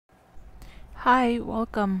Hi,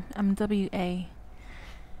 welcome. I'm WA.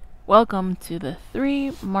 Welcome to the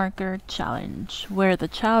 3 marker challenge, where the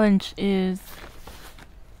challenge is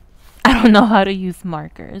I don't know how to use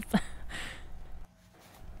markers.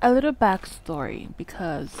 A little backstory,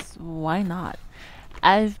 because why not?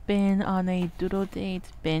 I've been on a doodle date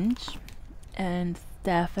binge, and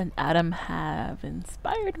Steph and Adam have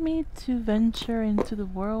inspired me to venture into the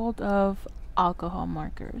world of alcohol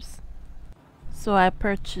markers. So I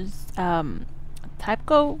purchased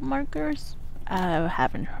Typecho markers. I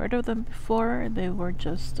haven't heard of them before. They were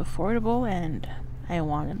just affordable and I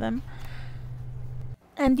wanted them.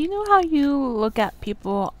 And you know how you look at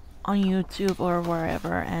people on YouTube or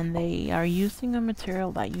wherever and they are using a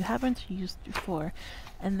material that you haven't used before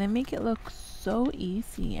and they make it look so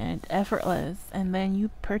easy and effortless, and then you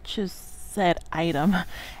purchase said item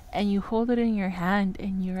and you hold it in your hand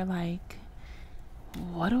and you're like,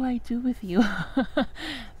 what do I do with you?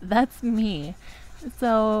 That's me.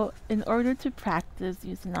 So, in order to practice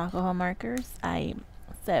using alcohol markers, I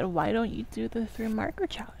said, why don't you do the 3 marker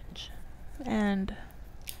challenge? And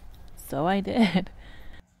so I did.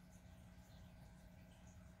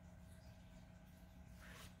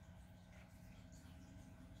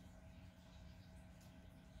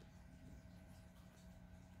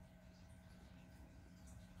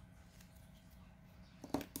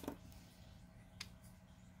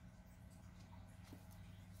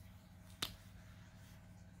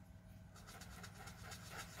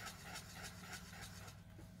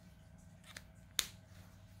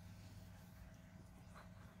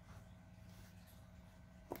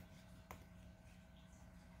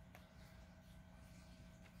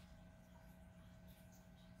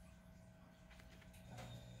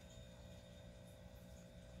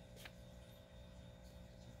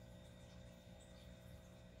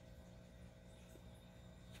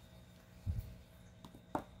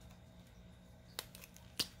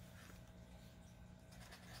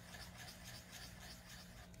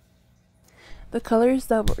 The colors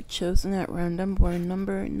that were chosen at random were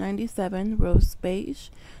number 97 rose beige,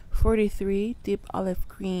 43 deep olive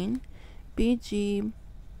green, BG,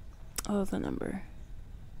 what was the number?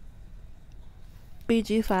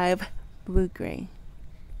 BG5 blue gray.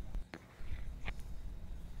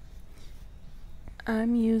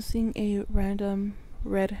 I'm using a random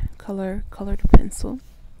red colored pencil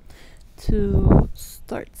to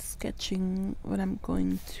start sketching what I'm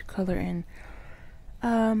going to color in.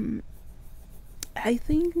 Um, I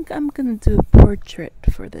think I'm gonna do a portrait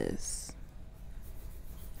for this.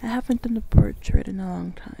 I haven't done a portrait in a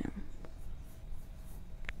long time.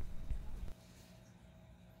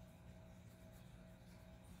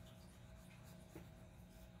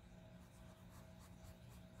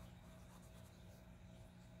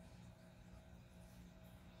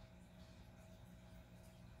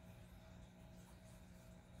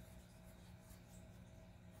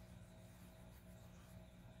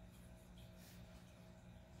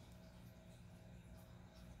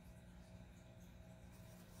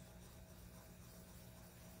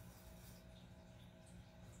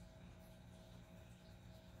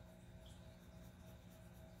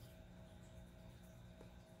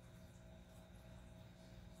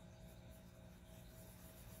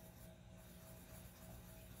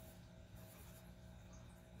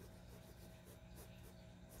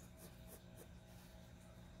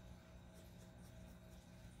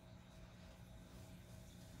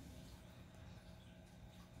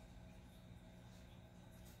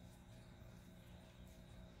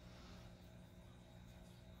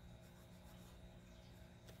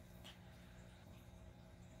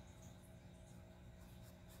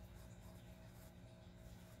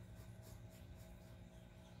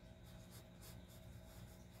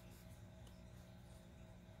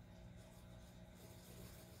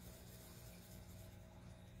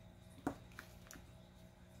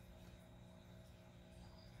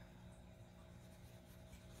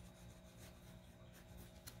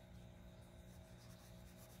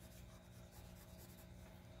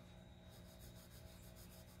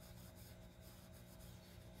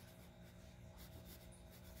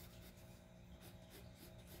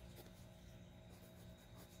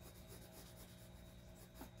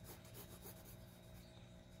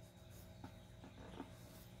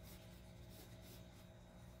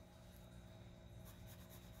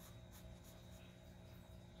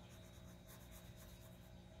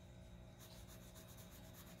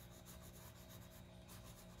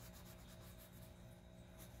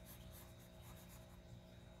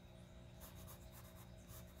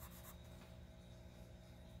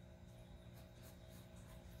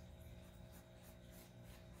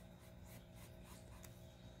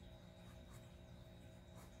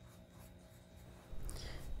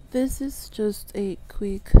 This is just a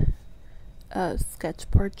quick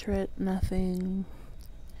sketch portrait, nothing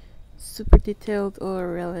super detailed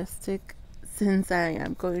or realistic, since I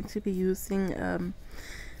am going to be using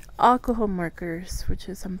alcohol markers, which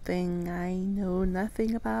is something I know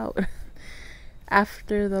nothing about.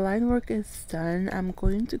 After the line work is done, I'm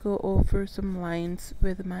going to go over some lines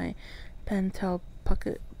with my Pentel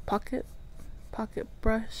pocket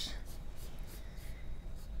brush.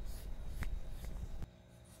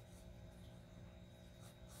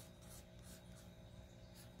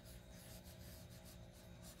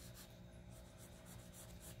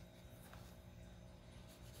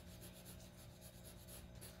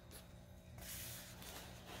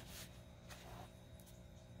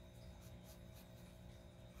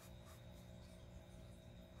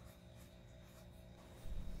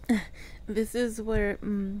 This is where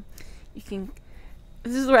you can.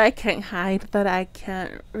 This is where I can't hide that I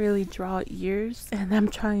can't really draw ears, and I'm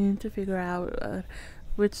trying to figure out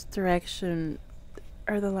which direction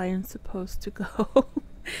are the lines supposed to go.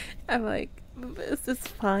 I'm like, this is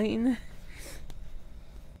fine.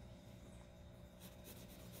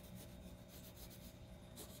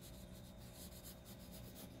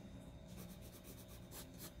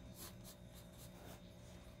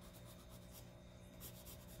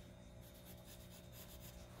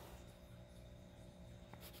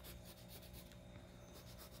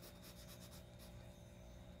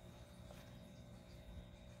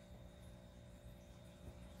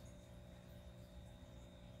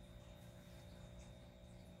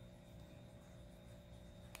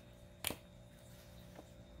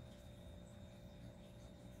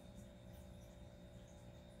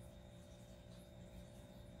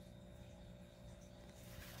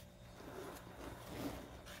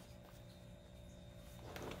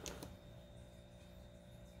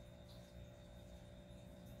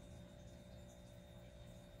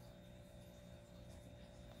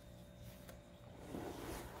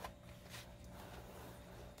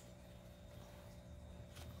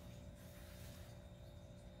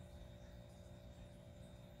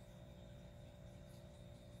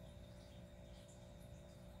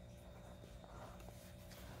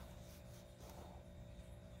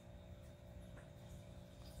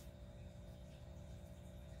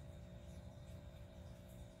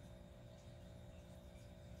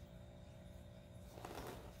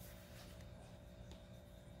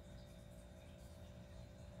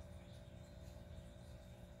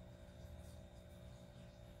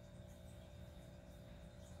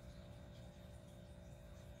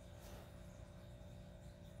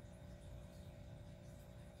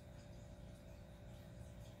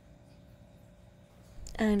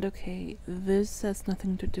 And okay, this has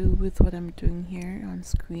nothing to do with what I'm doing here on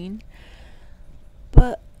screen,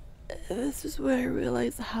 but this is where I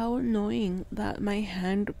realize how annoying that my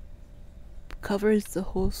hand covers the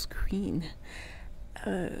whole screen.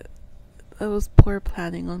 Uh, that was poor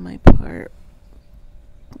planning on my part.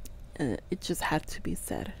 It just had to be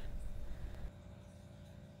said.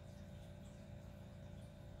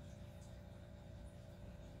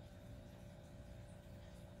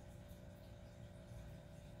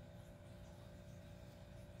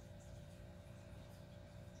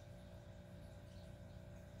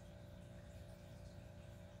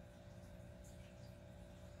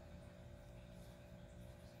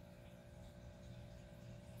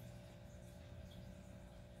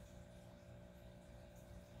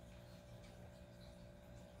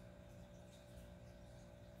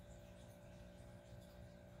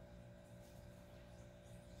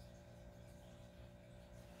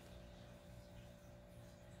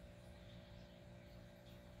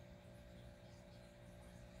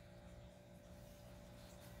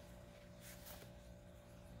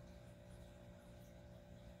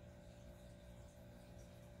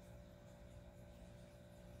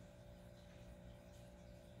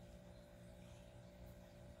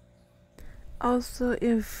 Also,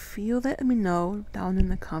 if you let me know down in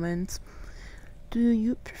the comments, do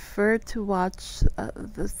you prefer to watch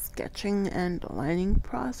the sketching and lining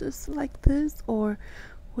process like this, or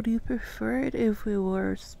would you prefer it if we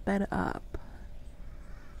were sped up?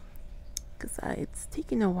 Because it's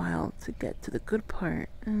taking a while to get to the good part,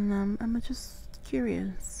 and I'm just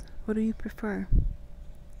curious. What do you prefer?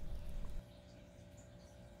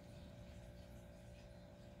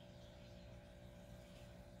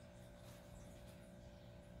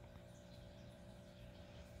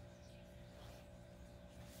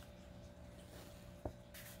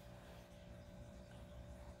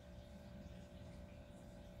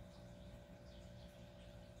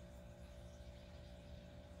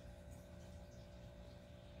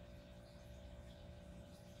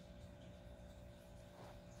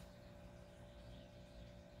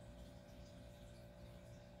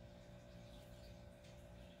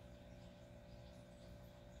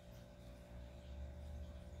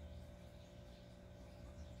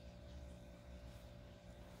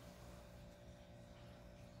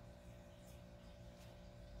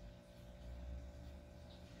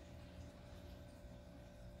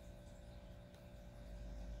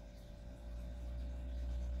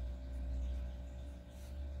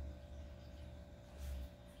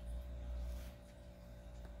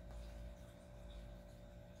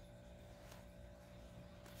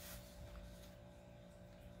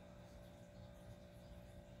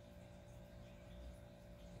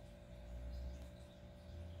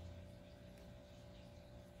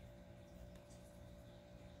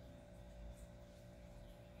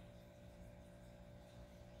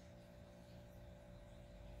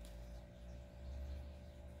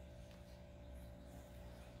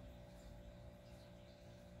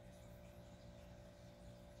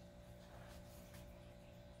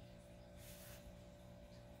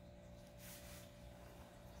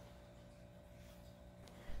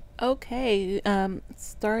 Okay,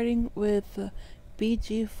 starting with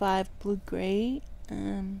BG5 Blue Gray.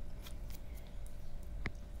 Um,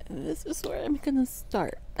 this is where I'm gonna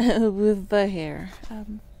start with the hair.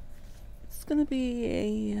 It's gonna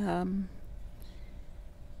be a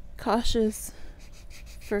cautious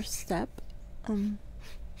first step. I'm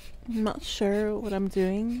not sure what I'm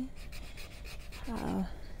doing. Uh,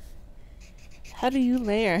 how do you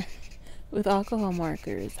layer with alcohol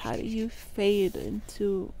markers? How do you fade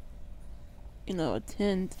into, a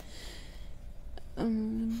tint?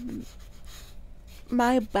 Um,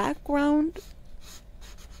 my background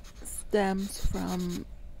stems from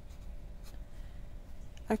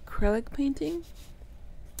acrylic painting,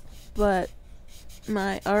 but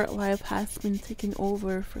my art life has been taken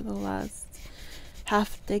over for the last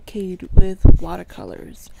half decade with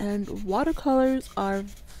watercolors, and watercolors are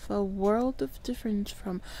a world of difference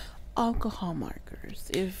from alcohol markers,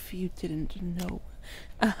 if you didn't know.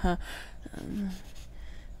 uh, um,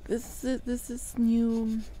 this is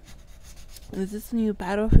new. This is a new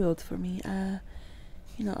battlefield for me.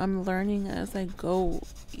 I'm learning as I go,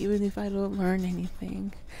 even if I don't learn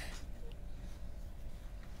anything.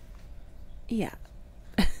 Yeah.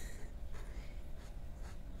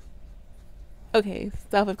 Okay,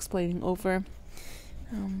 self-explaining over.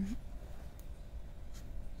 Um,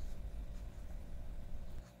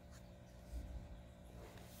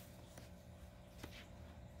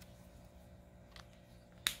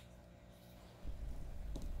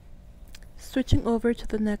 Switching over to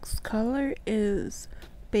the next color is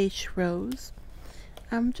beige rose.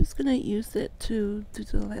 I'm just gonna use it to do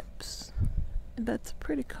the lips. That's a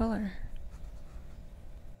pretty color.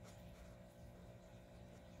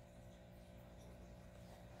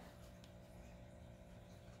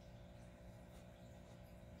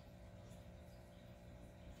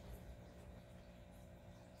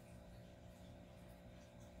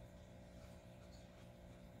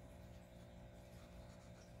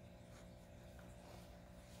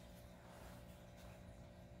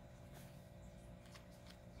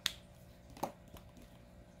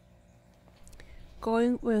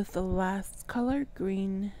 Going with the last color,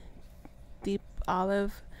 green deep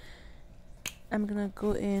olive, I'm gonna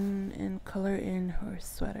go in and color in her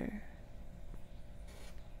sweater.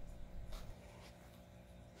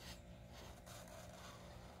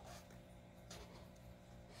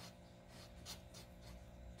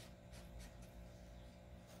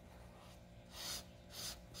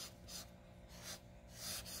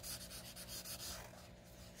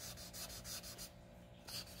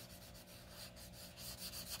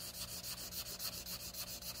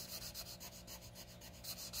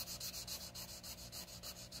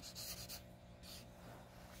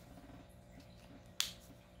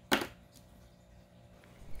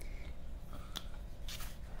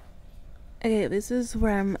 Okay, this is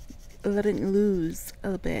where I'm letting loose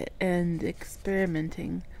a bit and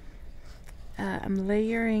experimenting. I'm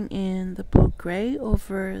layering in the blue gray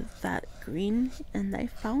over that green, and I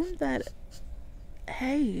found that,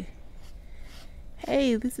 hey,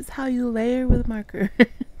 this is how you layer with markers.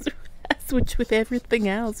 Switch with everything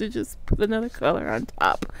else, you just put another color on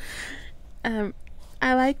top. Um,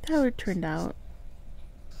 I liked how it turned out.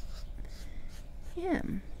 Yeah.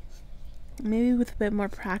 Maybe with a bit more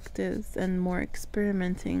practice and more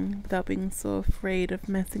experimenting without being so afraid of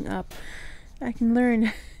messing up, I can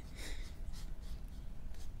learn.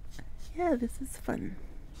 Yeah, this is fun.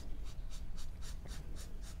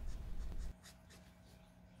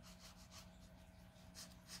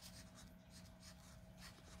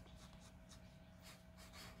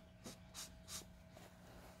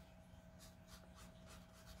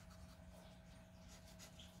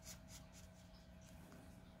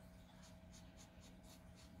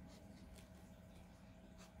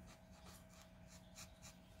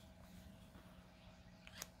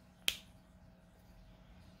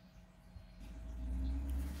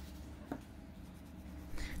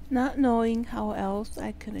 Not knowing how else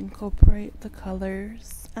I could incorporate the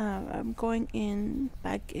colors, I'm going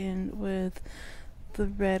back in with the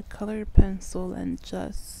red colored pencil and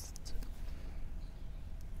just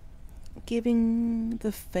giving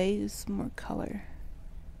the face more color.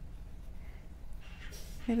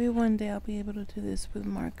 Maybe one day I'll be able to do this with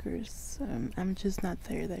markers. I'm just not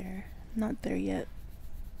there. Not there yet.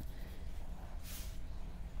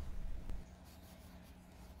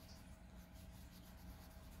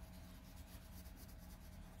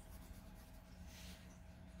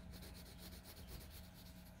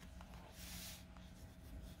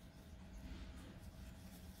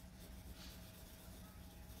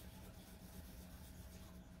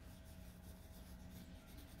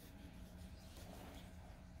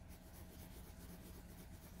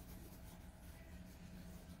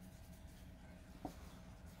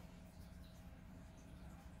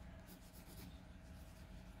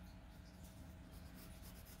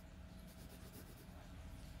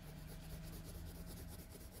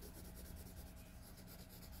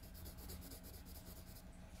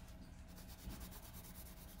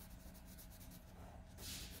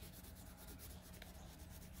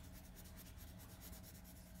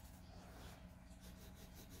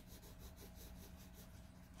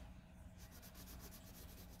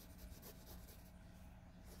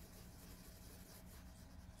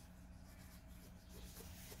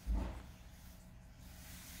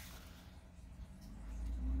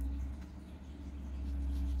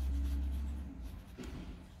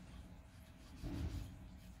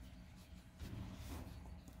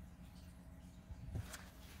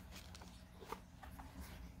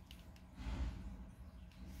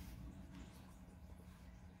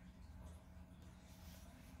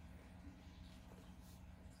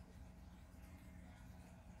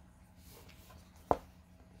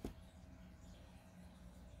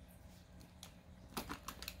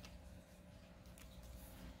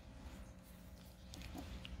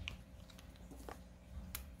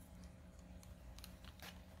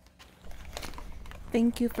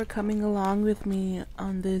 Thank you for coming along with me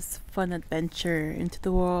on this fun adventure into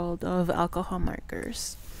the world of alcohol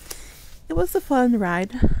markers. It was a fun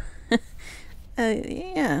ride.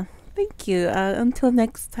 Yeah, thank you. Until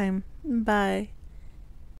next time. Bye.